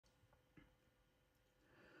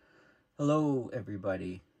Hello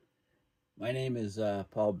everybody, my name is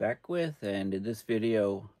Paul Beckwith, and in this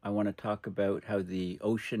video I want to talk about how the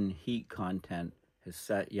ocean heat content has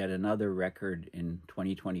set yet another record in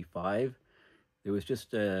 2025. There was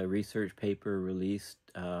just a research paper released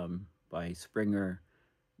by Springer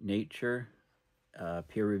Nature, a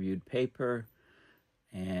peer-reviewed paper,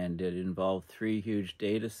 and it involved 3 huge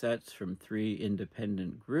data sets from 3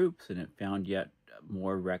 independent groups, and it found yet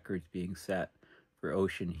more records being set for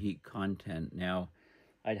ocean heat content. Now,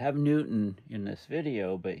 I'd have Newton in this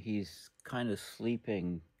video, but he's kind of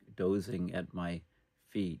sleeping, dozing at my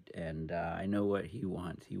feet, and I know what he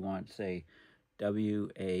wants. He wants a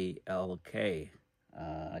WALK.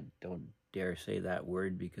 I don't dare say that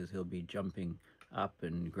word because he'll be jumping up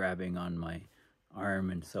and grabbing on my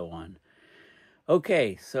arm and so on.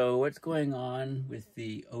 Okay, so what's going on with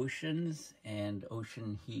the oceans and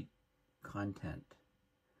ocean heat content?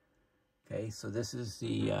 Okay, so this is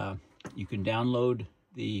the, you can download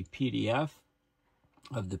the PDF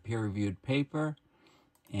of the peer-reviewed paper,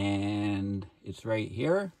 and it's right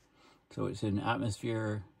here. So it's in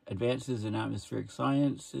Advances in Atmospheric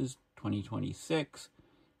Sciences 2026,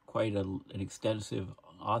 quite an extensive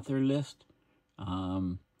author list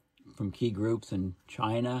from key groups in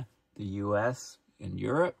China, the US, and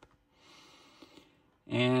Europe.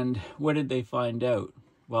 And what did they find out?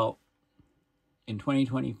 Well, in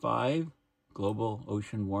 2025, global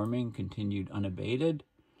ocean warming continued unabated.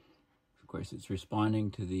 Of course, it's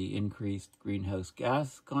responding to the increased greenhouse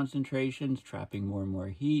gas concentrations, trapping more and more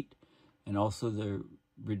heat, and also the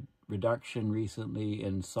reduction recently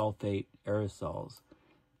in sulfate aerosols,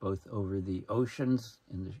 both over the oceans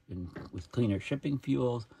with cleaner shipping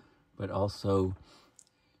fuels, but also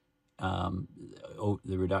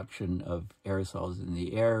the reduction of aerosols in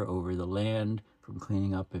the air over the land from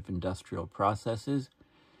cleaning up of industrial processes.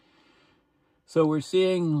 So we're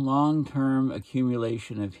seeing long-term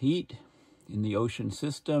accumulation of heat in the ocean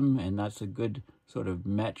system, and that's a good sort of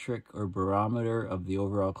metric or barometer of the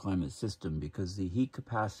overall climate system, because the heat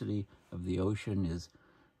capacity of the ocean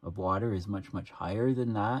of water is much, much higher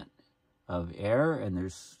than that of air, and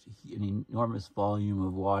there's an enormous volume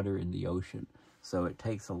of water in the ocean. So it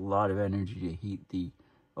takes a lot of energy to heat the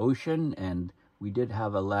ocean, and we did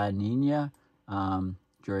have a La Niña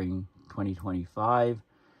during 2025,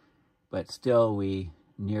 but still we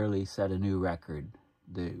nearly set a new record.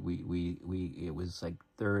 It was like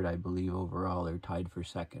 3rd, I believe, overall, or tied for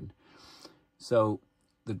 2nd. So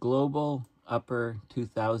the global upper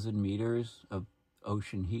 2,000 meters of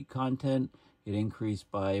ocean heat content, it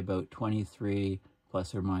increased by about 23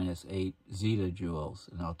 plus or minus 8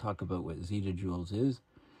 zetajoules, and I'll talk about what zetajoules is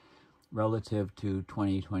relative to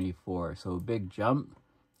 2024. So a big jump,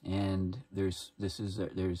 and there's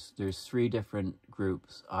 3 different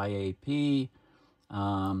groups: IAP,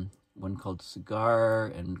 one called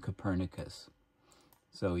CIGAR, and Copernicus.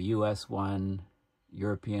 So US one,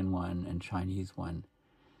 European one, and Chinese one.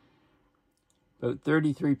 About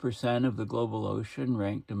 33% of the global ocean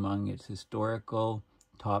ranked among its historical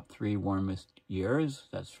top 3 warmest years.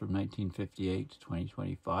 That's from 1958 to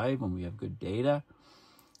 2025, when we have good data.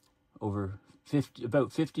 About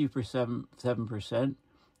 57%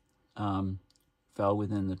 fell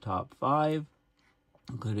within the top 5,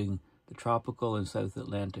 including the tropical and South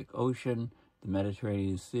Atlantic Ocean, the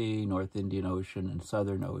Mediterranean Sea, North Indian Ocean, and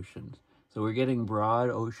Southern Oceans. So we're getting broad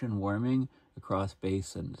ocean warming across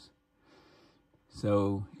basins.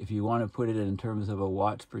 So if you want to put it in terms of a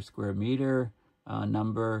watts per square meter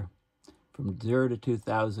number, from 0 to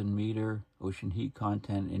 2,000 meter, ocean heat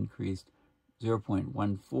content increased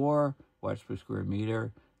 0.14 watts per square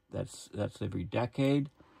meter. That's every decade.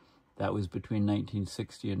 That was between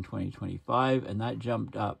 1960 and 2025, and that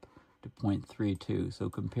jumped up to 0.32. So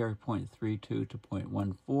compare 0.32 to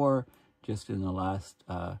 0.14 just in the last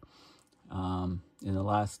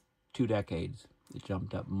 2 decades. It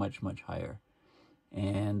jumped up much, much higher.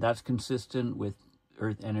 And that's consistent with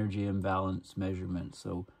Earth Energy Imbalance measurements.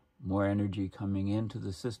 So more energy coming into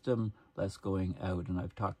the system, less going out, and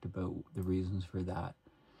I've talked about the reasons for that.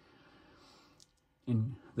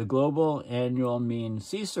 In the global annual mean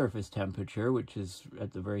sea surface temperature, which is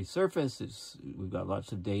at the very surface, we've got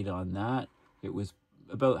lots of data on that. It was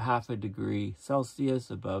about 0.5 degrees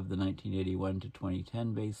Celsius above the 1981 to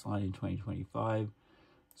 2010 baseline in 2025.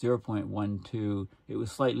 0.12. It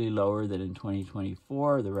was slightly lower than in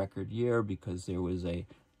 2024, the record year, because there was a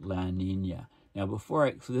La Niña. Now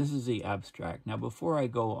so this is the abstract. Now before I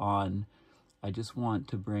go on, I just want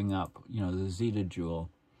to bring up, the zetajoule.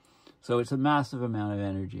 So it's a massive amount of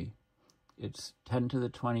energy. It's 10 to the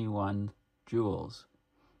 21 joules.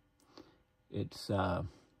 It's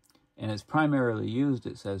And it's primarily used,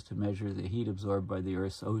 it says, to measure the heat absorbed by the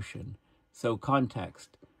Earth's ocean. So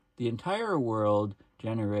context, the entire world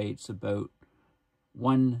generates about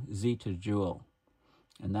 1 zettajoule,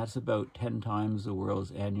 and that's about 10 times the world's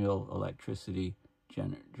annual electricity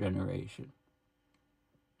generation.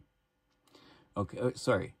 Okay,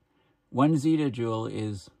 sorry. 1 zettajoule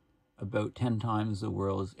is about 10 times the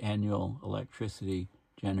world's annual electricity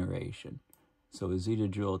generation. So a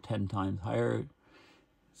zettajoule 10 times higher.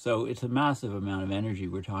 So it's a massive amount of energy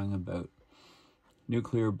we're talking about.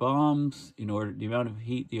 Nuclear bombs, the amount of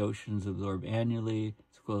heat the oceans absorb annually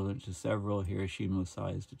is equivalent to several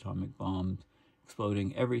Hiroshima-sized atomic bombs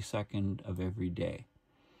exploding every second of every day.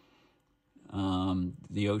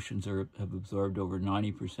 The oceans have absorbed over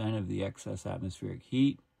 90% of the excess atmospheric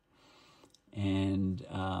heat, and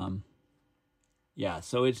yeah,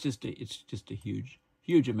 so it's just a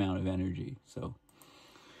huge amount of energy. So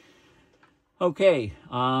okay,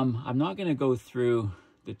 I'm not going to go through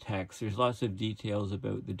the text. There's lots of details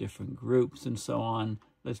about the different groups and so on.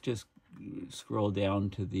 Let's just scroll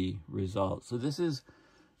down to the results. So this is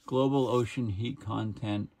global ocean heat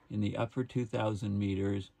content in the upper 2,000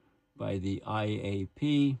 meters by the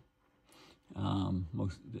IAP.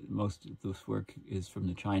 Most of this work is from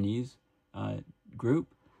the Chinese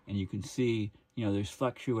group, and you can see, there's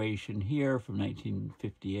fluctuation here from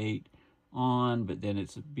 1958 on, but then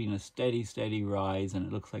it's been a steady rise, and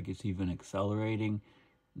it looks like it's even accelerating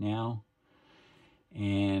now.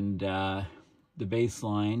 And the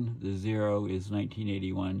baseline, the zero, is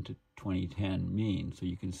 1981 to 2010 mean, so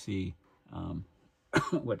you can see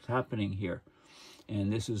what's happening here.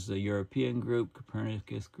 And this is the European group,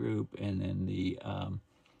 Copernicus group, and then the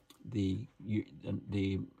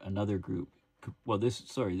another group. Well, this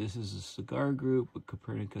is the CIGAR group, but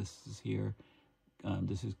Copernicus is here.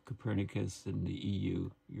 This is Copernicus and the EU,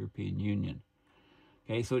 European Union.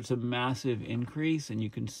 Okay, so it's a massive increase, and you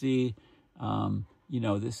can see,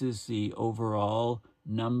 this is the overall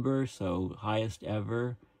number, so highest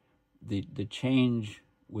ever. The change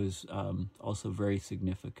was also very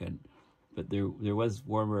significant, but there was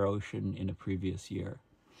warmer ocean in a previous year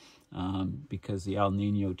because the El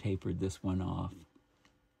Nino tapered this one off.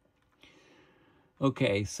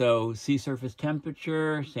 Okay, so sea surface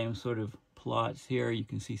temperature, same sort of plots here. You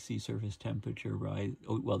can see sea surface temperature rise.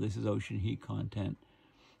 Oh, well, this is ocean heat content.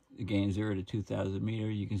 Again, 0 to 2,000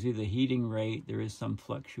 meters. You can see the heating rate. There is some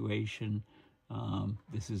fluctuation.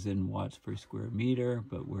 This is in watts per square meter,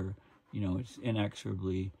 but it's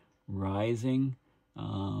inexorably rising.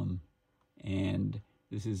 And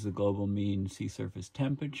this is the global mean sea surface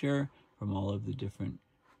temperature from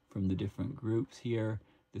the different groups here.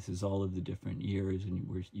 This is all of the different years,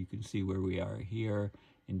 and you can see where we are here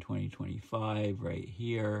in 2025, right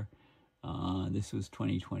here. This was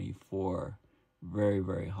 2024,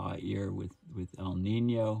 very hot year with El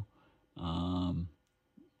Nino, and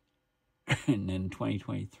then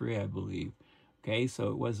 2023, I believe. Okay, so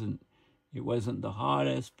it wasn't the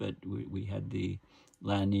hottest, but we had the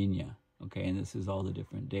La Niña. Okay, and this is all the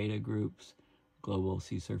different data groups, global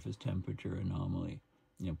sea surface temperature anomaly,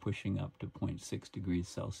 pushing up to 0.6 degrees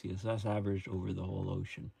Celsius. That's averaged over the whole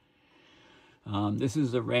ocean. This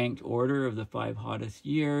is the ranked order of the 5 hottest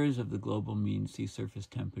years of the global mean sea surface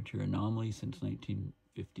temperature anomaly since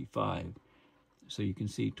 1955. So you can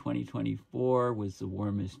see 2024 was the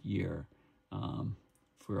warmest year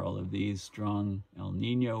for all of these. Strong El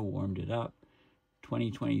Nino warmed it up.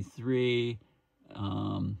 2023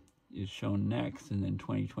 is shown next, and then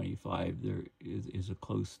 2025 there is a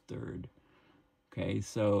close third. Okay,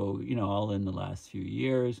 so, all in the last few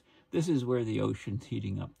years. This is where the ocean's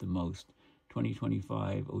heating up the most.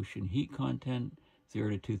 2025 ocean heat content, 0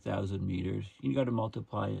 to 2,000 meters. You got to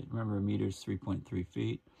multiply it. Remember, a meter is 3.3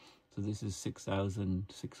 feet. So this is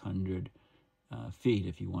 6,600 feet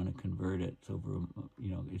if you want to convert it. It's over,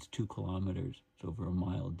 it's 2 kilometers. It's over a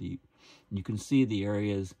mile deep. And you can see the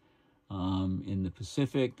areas in the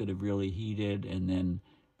Pacific that have really heated, and then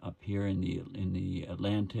up here in the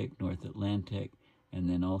Atlantic, North Atlantic, and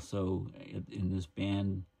then also in this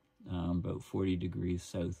band, about 40 degrees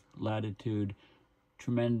south latitude.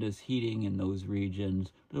 Tremendous heating in those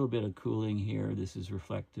regions. A little bit of cooling here. This is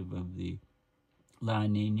reflective of the La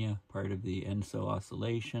Niña, part of the ENSO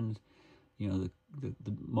oscillations. The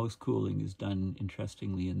most cooling is done,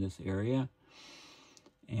 interestingly, in this area.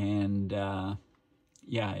 And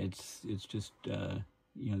yeah, it's just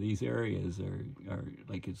these areas are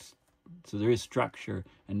like so there is structure,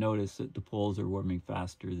 and notice that the poles are warming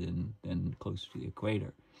faster than close to the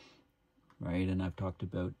equator, right? And I've talked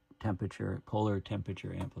about polar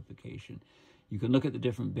temperature amplification. You can look at the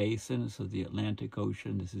different basins. So the Atlantic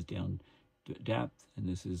Ocean, this is down depth, and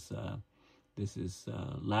this is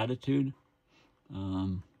latitude.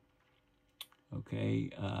 Okay,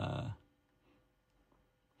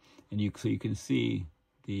 and so you can see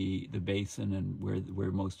the basin and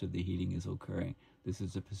where most of the heating is occurring. This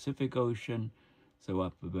is the Pacific Ocean, so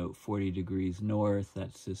up about 40 degrees north.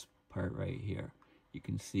 That's this part right here. You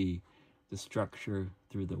can see the structure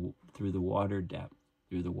through the water depth,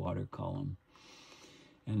 through the water column.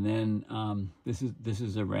 And then this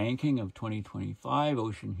is a ranking of 2025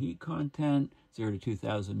 ocean heat content, 0 to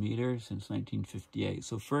 2,000 meters since 1958.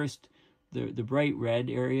 So first, the bright red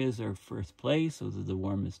areas are first place; those are the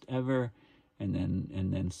warmest ever, and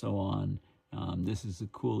then so on. This is the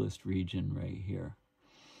coolest region right here.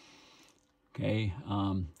 Okay,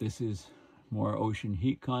 this is more ocean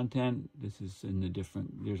heat content. This is in the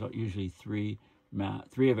different. There's usually three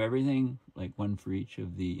of everything, like one for each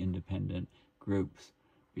of the independent groups.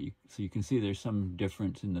 But so you can see there's some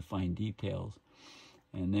difference in the fine details.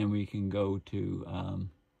 And then we can go to,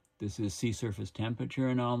 this is sea surface temperature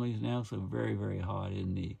anomalies now, so very, very hot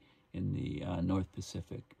in the North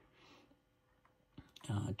Pacific.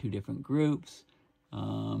 Two different groups.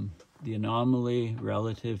 The anomaly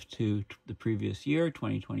relative to the previous year,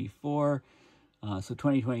 2024. So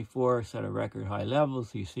 2024 set a record high level,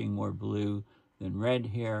 so you're seeing more blue than red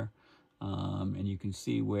here. And you can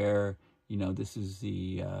see where, this is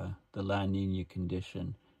the La Niña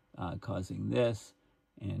condition causing this.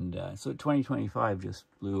 And so 2025 just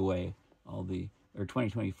blew away or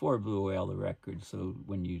 2024 blew away all the records. So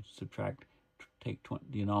when you take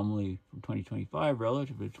the anomaly from 2025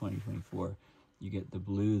 relative to 2024, you get the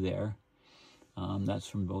blue there. That's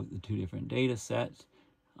from both the two different data sets.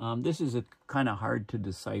 This is a kind of hard to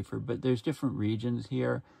decipher, but there's different regions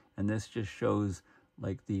here, and this just shows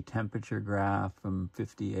like the temperature graph from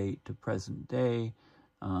 58 to present day.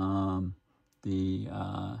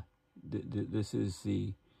 This is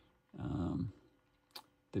the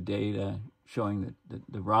data showing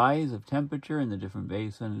the rise of temperature in the different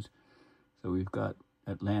basins. So we've got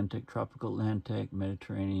Atlantic, tropical Atlantic,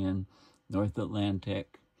 Mediterranean, North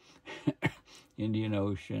Atlantic, Indian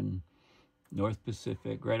Ocean, North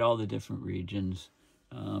Pacific, right? All the different regions.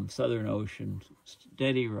 Southern Ocean,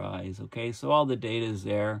 steady rise. Okay, so all the data is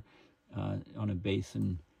there on a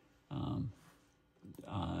basin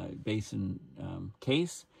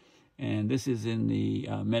case, and this is in the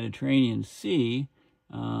Mediterranean Sea.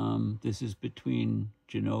 This is between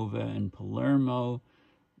Genova and Palermo,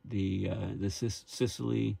 the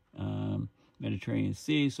Sicily Mediterranean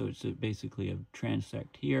Sea. So it's basically a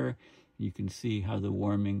transect here. You can see how the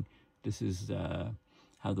warming. This is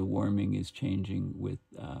how the warming is changing with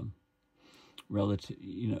relative,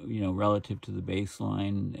 relative to the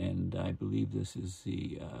baseline, and I believe this is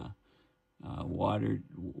the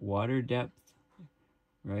water depth,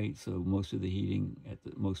 right? So most of the heating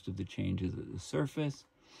most of the changes at the surface,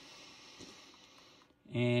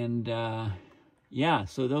 and yeah,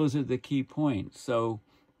 so those are the key points. So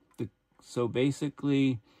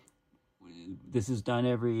basically, this is done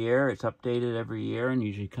every year. It's updated every year and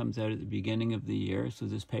usually comes out at the beginning of the year. So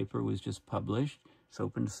this paper was just published. It's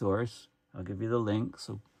open source. I'll give you the link,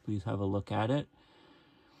 so please have a look at it.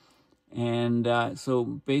 And so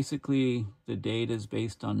basically, the data is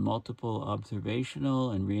based on multiple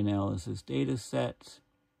observational and reanalysis data sets,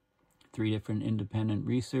 3 different independent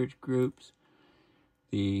research groups.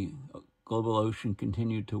 The global ocean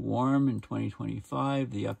continued to warm in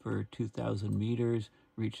 2025. The upper 2,000 meters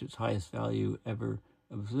reached its highest value ever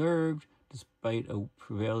observed, despite a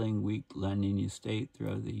prevailing weak La Niña state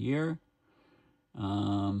throughout the year.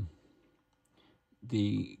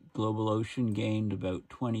 The global ocean gained about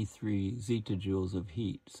 23 zetajoules of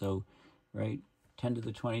heat. So, right, 10 to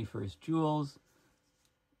the 21st joules.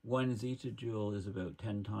 1 zetajoule is about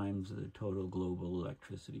 10 times the total global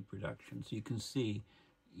electricity production. So you can see,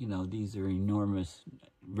 these are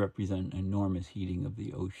represent enormous heating of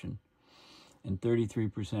the ocean. And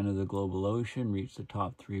 33% of the global ocean reached the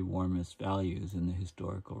top 3 warmest values in the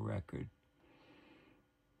historical record.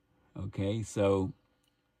 Okay, so,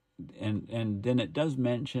 and then it does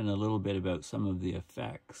mention a little bit about some of the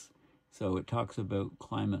effects. So it talks about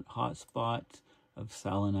climate hotspots of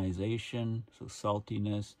salinization, so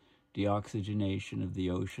saltiness, deoxygenation of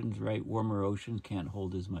the oceans, right? Warmer oceans can't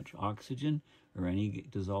hold as much oxygen or any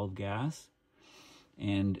dissolved gas,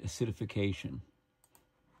 and acidification.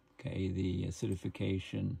 Okay, the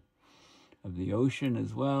acidification of the ocean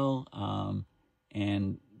as well.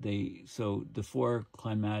 So the 4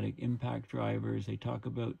 climatic impact drivers, they talk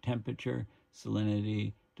about temperature,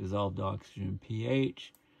 salinity, dissolved oxygen,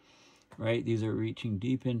 pH, right? These are reaching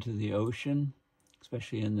deep into the ocean.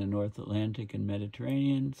 especially in the North Atlantic and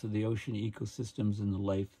Mediterranean. So the ocean ecosystems and the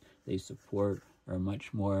life they support are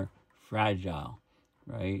much more fragile,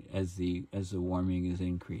 right, as the warming is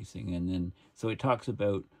increasing. And then, so it talks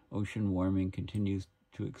about ocean warming continues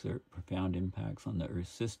to exert profound impacts on the Earth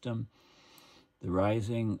system. The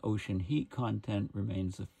rising ocean heat content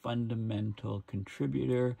remains a fundamental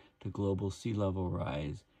contributor to global sea level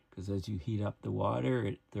rise, because as you heat up the water,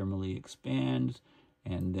 it thermally expands,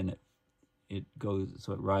 and then it goes,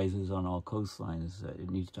 so it rises on all coastlines. It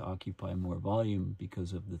needs to occupy more volume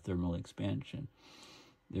because of the thermal expansion.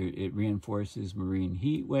 It reinforces marine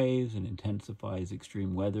heat waves and intensifies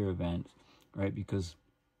extreme weather events, right? Because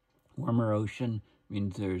warmer ocean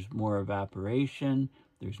means there's more evaporation,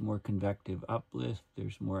 there's more convective uplift,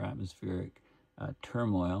 there's more atmospheric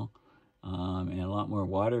turmoil, and a lot more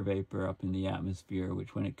water vapor up in the atmosphere,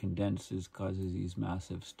 which when it condenses causes these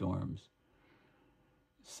massive storms.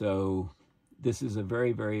 So this is a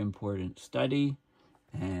very, very important study,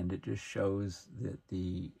 and it just shows that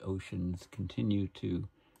the oceans continue to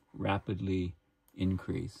rapidly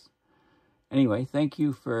increase. Anyway, thank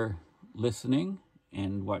you for listening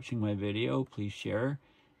and watching my video. Please share,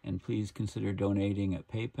 and please consider donating at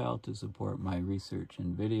PayPal to support my research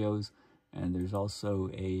and videos. And there's also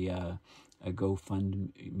a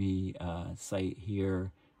GoFundMe site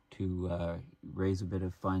here to raise a bit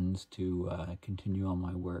of funds to continue on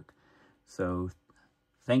my work. So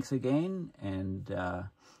thanks again, and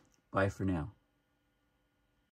bye for now.